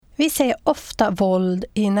Vi säger ofta våld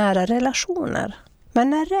i nära relationer. Men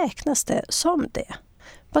när räknas det som det?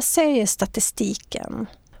 Vad säger statistiken?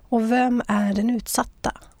 Och vem är den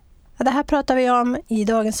utsatta? Det här pratar vi om i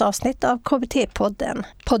dagens avsnitt av KBT-podden.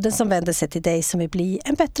 Podden som vänder sig till dig som vill bli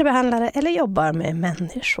en bättre behandlare eller jobbar med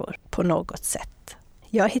människor på något sätt.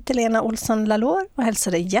 Jag heter Lena Olsson Lalor och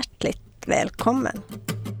hälsar dig hjärtligt välkommen.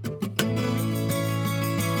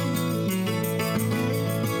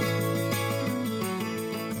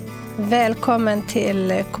 Välkommen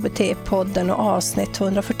till KBT-podden och avsnitt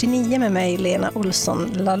 249 med mig, Lena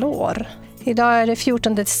Olsson Lalor. Idag är det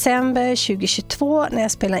 14 december 2022 när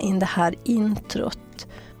jag spelar in det här introt.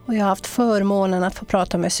 Och jag har haft förmånen att få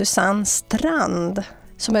prata med Susanne Strand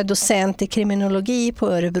som är docent i kriminologi på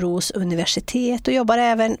Örebros universitet och jobbar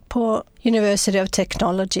även på University of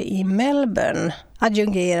Technology i Melbourne.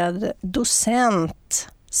 Adjungerad docent.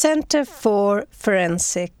 Center for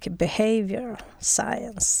Forensic Behavior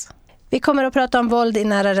Science. Vi kommer att prata om våld i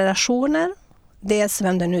nära relationer, dels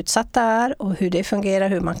vem den utsatta är och hur det fungerar,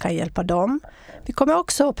 hur man kan hjälpa dem. Vi kommer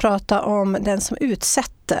också att prata om den som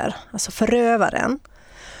utsätter, alltså förövaren.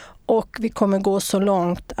 Och vi kommer gå så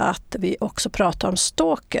långt att vi också pratar om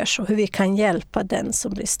stalkers och hur vi kan hjälpa den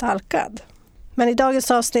som blir stalkad. Men i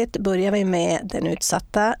dagens avsnitt börjar vi med den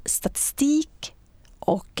utsatta, statistik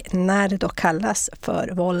och när det då kallas för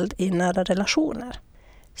våld i nära relationer.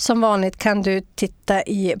 Som vanligt kan du titta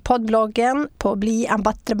i poddbloggen på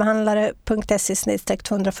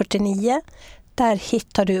bliambattrebehandlare.se/249. Där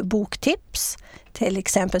hittar du boktips, till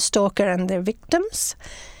exempel Stalker and their Victims,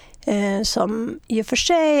 som i och för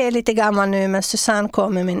sig är lite gammal nu, men Susanne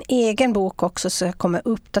kommer med en egen bok också, så jag kommer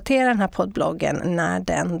uppdatera den här poddbloggen när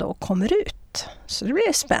den då kommer ut. Så det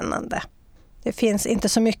blir spännande. Det finns inte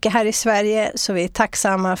så mycket här i Sverige, så vi är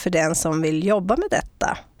tacksamma för den som vill jobba med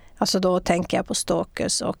detta. Alltså då tänker jag på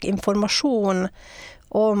stalkers och information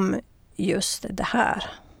om just det här.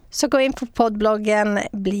 Så gå in på poddbloggen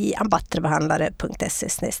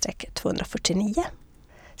bliambattrebehandlare.se/249.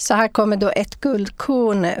 Så här kommer då ett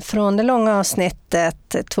guldkorn från det långa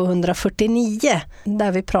avsnittet 249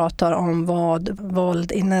 där vi pratar om vad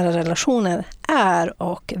våld i nära relationer är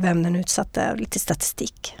och vem den utsatta är, lite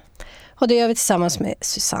statistik. Och det gör vi tillsammans med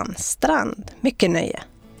Susanne Strand. Mycket nöje.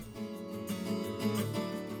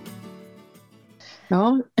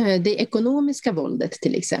 Ja, det ekonomiska våldet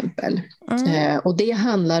till exempel. Och det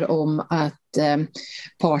handlar om att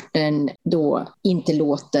partnern då inte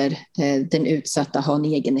låter den utsatta ha en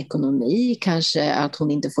egen ekonomi. Kanske att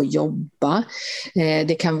hon inte får jobba.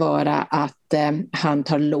 Det kan vara att han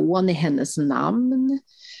tar lån i hennes namn.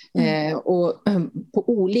 Och på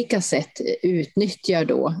olika sätt utnyttjar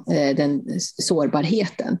då den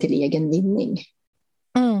sårbarheten till egen vinning.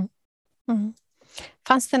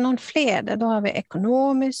 Fanns det någon fler? Då har vi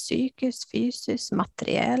ekonomiskt, psykiskt, fysiskt,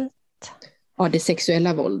 materiellt. Ja, det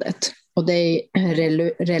sexuella våldet. Och det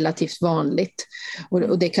är relativt vanligt.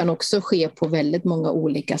 Och det kan också ske på väldigt många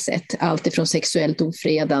olika sätt. Allt ifrån sexuellt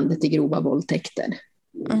ofredande till grova våldtäkter.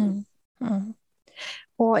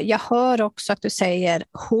 Och jag hör också att du säger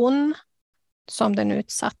hon som den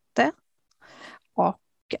utsatte och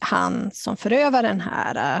han som förövaren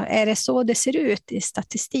här. Är det så det ser ut i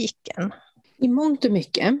statistiken? I mångt och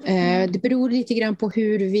mycket. Det beror lite grann på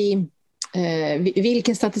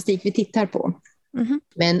vilken statistik vi tittar på.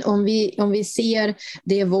 Men om vi ser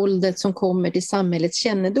det våldet som kommer till samhällets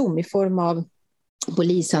kännedom i form av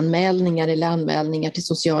polisanmälningar eller anmälningar till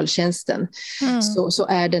socialtjänsten, så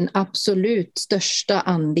är den absolut största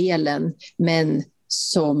andelen män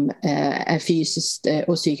som är fysiskt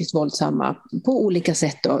och psykiskt våldsamma på olika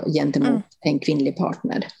sätt då, gentemot en kvinnlig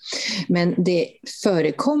partner. Men det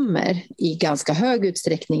förekommer i ganska hög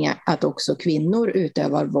utsträckning att också kvinnor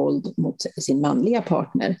utövar våld mot sin manliga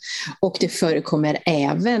partner. Och det förekommer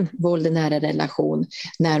även våld i nära relation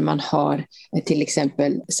när man har till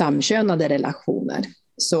exempel samkönade relationer.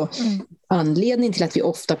 Så anledningen till att vi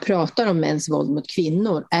ofta pratar om mäns våld mot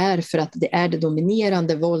kvinnor är för att det är det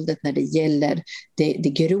dominerande våldet när det gäller det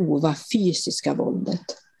grova fysiska våldet.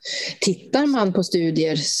 Tittar man på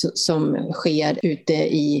studier som sker ute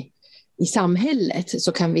i samhället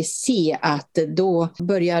så kan vi se att då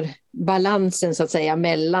börjar balansen så att säga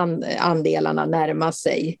mellan andelarna närma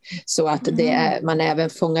sig så att man även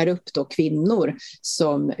fångar upp då kvinnor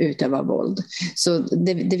som utövar våld. Så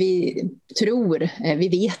det vi tror, vi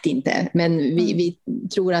vet inte, men vi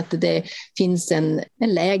tror att det finns en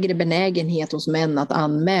lägre benägenhet hos män att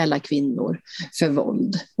anmäla kvinnor för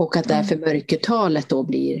våld och att därför mörkertalet då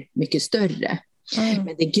blir mycket större.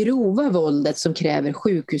 Men det grova våldet som kräver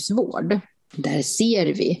sjukhusvård, där ser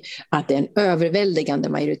vi att det är en överväldigande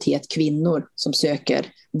majoritet kvinnor som söker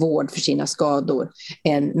vård för sina skador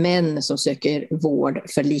än män som söker vård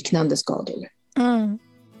för liknande skador. Mm.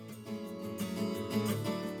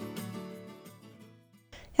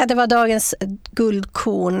 Ja, det var dagens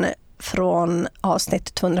guldkorn från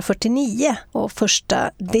avsnitt 249 och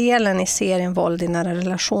första delen i serien Våld i nära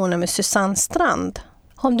relationer med Susanne Strand.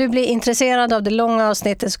 Om du blir intresserad av det långa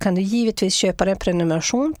avsnittet så kan du givetvis köpa en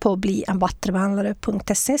prenumeration på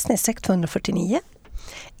blienbattrebehandlare.se/249.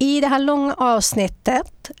 I det här långa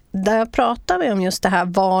avsnittet där pratar vi om just det här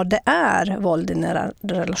vad det är våld i nära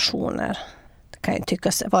relationer. Det kan ju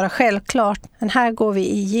tyckas vara självklart, men här går vi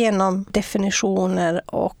igenom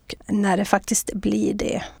definitioner och när det faktiskt blir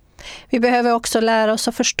det. Vi behöver också lära oss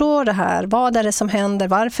att förstå det här. Vad är det som händer?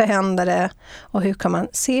 Varför händer det? Och hur kan man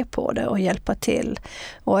se på det och hjälpa till?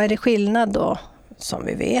 Och är det skillnad då? Som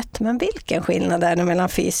vi vet. Men vilken skillnad är det mellan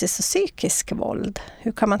fysiskt och psykisk våld?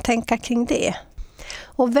 Hur kan man tänka kring det?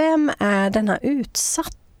 Och vem är denna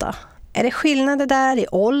utsatta? Är det skillnader där i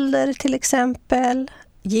ålder till exempel?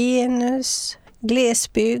 Genus,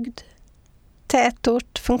 glesbygd,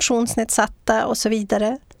 tätort, funktionsnedsatta och så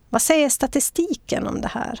vidare? Vad säger statistiken om det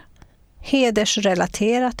här?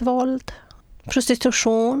 Hedersrelaterat våld,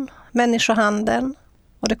 prostitution, människohandel.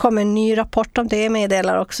 Och det kommer en ny rapport om det,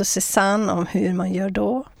 meddelar också Susanne om hur man gör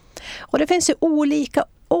då. Och det finns ju olika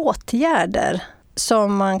åtgärder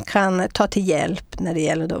som man kan ta till hjälp när det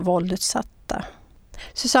gäller då våldutsatta.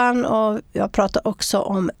 Susanne och jag pratar också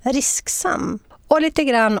om risksam och lite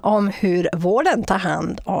grann om hur vården tar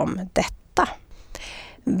hand om detta.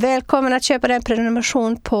 Välkommen att köpa en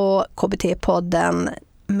prenumeration på KBT-podden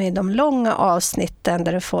med de långa avsnitten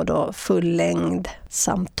där du får då fullängd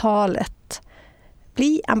samtalet.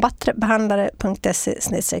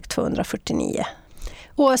 blienbattrebehandlare.se/249.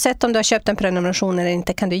 Oavsett om du har köpt en prenumeration eller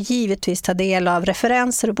inte kan du givetvis ta del av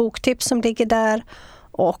referenser och boktips som ligger där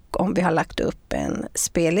och om vi har lagt upp en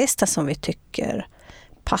spellista som vi tycker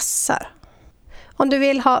passar. Om du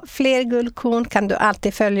vill ha fler guldkorn kan du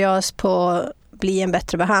alltid följa oss på Bli en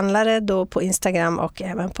bättre behandlare då på Instagram och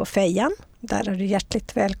även på Fejan. Där är du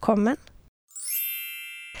hjärtligt välkommen.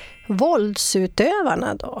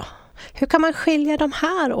 Våldsutövarna då? Hur kan man skilja de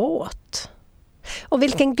här åt? Och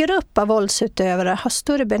vilken grupp av våldsutövare har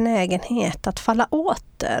större benägenhet att falla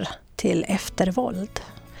åter till eftervåld?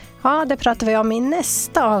 Ja, det pratar vi om i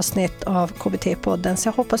nästa avsnitt av KBT-podden så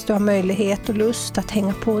jag hoppas du har möjlighet och lust att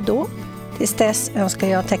hänga på då. Tills dess önskar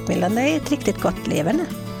jag Techmillan dig ett riktigt gott leverne.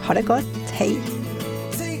 Ha det gott, hej!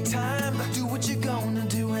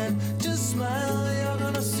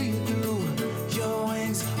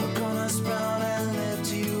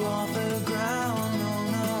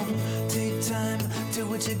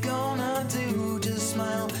 What you gonna do? Just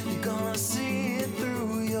smile. You're gonna see it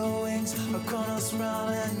through. Your wings are gonna sprout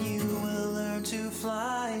and you will learn to fly.